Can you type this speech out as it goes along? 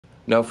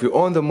Now if you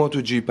own the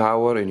Moto G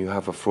Power and you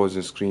have a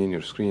frozen screen,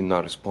 your screen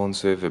not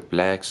responsive, a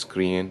black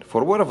screen,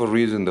 for whatever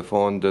reason the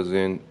phone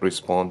doesn't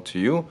respond to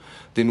you,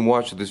 then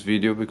watch this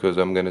video because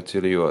I'm gonna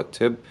tell you a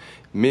tip.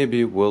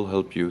 Maybe will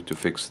help you to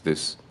fix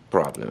this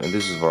problem. And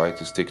this is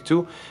Variety Stick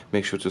 2.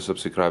 Make sure to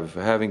subscribe if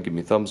you haven't, give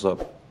me a thumbs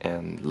up,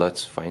 and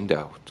let's find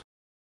out.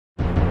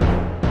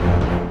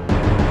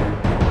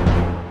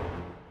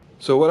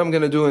 So what I'm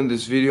gonna do in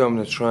this video, I'm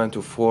gonna try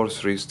to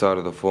force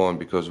restart the phone,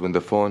 because when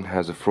the phone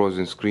has a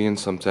frozen screen,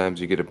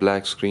 sometimes you get a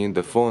black screen.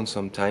 The phone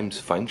sometimes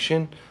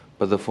function,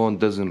 but the phone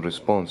doesn't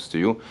respond to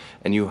you,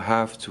 and you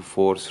have to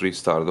force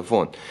restart the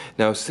phone.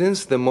 Now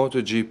since the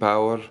Moto G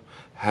Power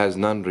has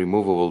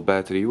non-removable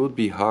battery, it would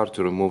be hard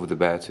to remove the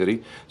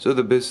battery, so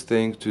the best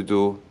thing to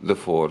do the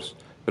force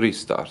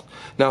restart.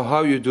 Now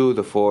how you do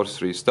the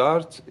force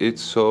restart,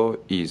 it's so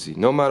easy.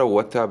 No matter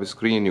what type of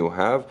screen you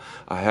have,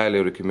 I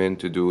highly recommend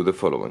to do the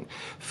following.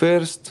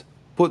 First,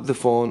 put the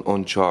phone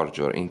on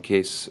charger in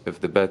case if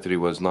the battery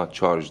was not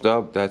charged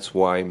up. That's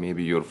why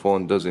maybe your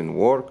phone doesn't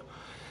work.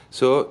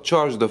 So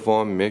charge the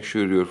phone, make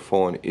sure your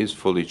phone is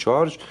fully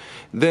charged.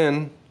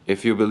 Then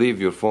if you believe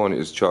your phone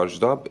is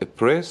charged up,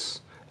 press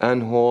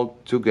and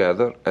hold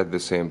together at the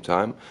same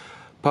time,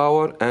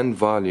 power and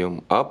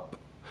volume up.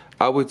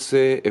 I would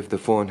say if the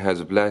phone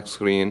has a black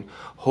screen,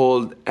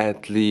 hold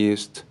at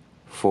least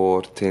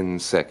for 10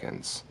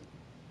 seconds.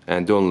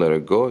 And don't let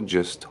it go,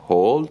 just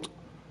hold.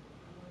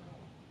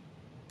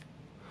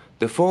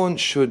 The phone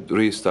should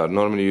restart.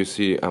 Normally you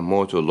see a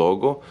Moto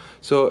logo.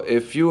 So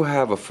if you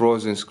have a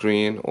frozen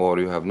screen or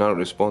you have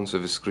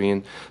non-responsive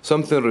screen,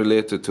 something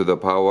related to the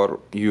power,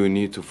 you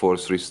need to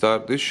force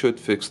restart. This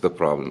should fix the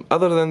problem.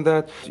 Other than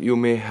that, you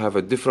may have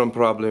a different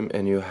problem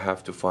and you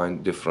have to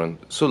find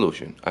different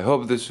solution. I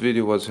hope this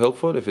video was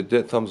helpful. If it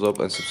did, thumbs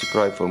up and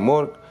subscribe for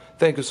more.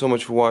 Thank you so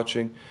much for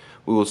watching.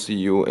 We will see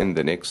you in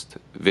the next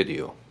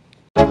video.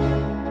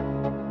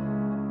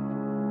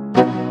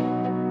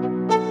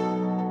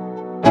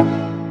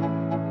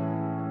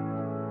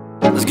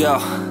 Let's go,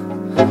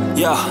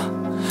 yo,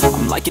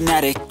 I'm like an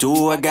addict,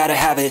 do I gotta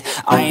have it.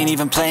 I ain't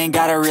even playing,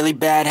 got a really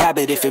bad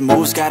habit. If it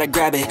moves, gotta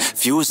grab it,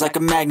 fuse like a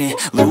magnet.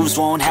 Lose,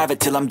 won't have it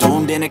till I'm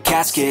doomed in a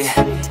casket.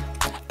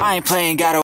 I ain't playing, gotta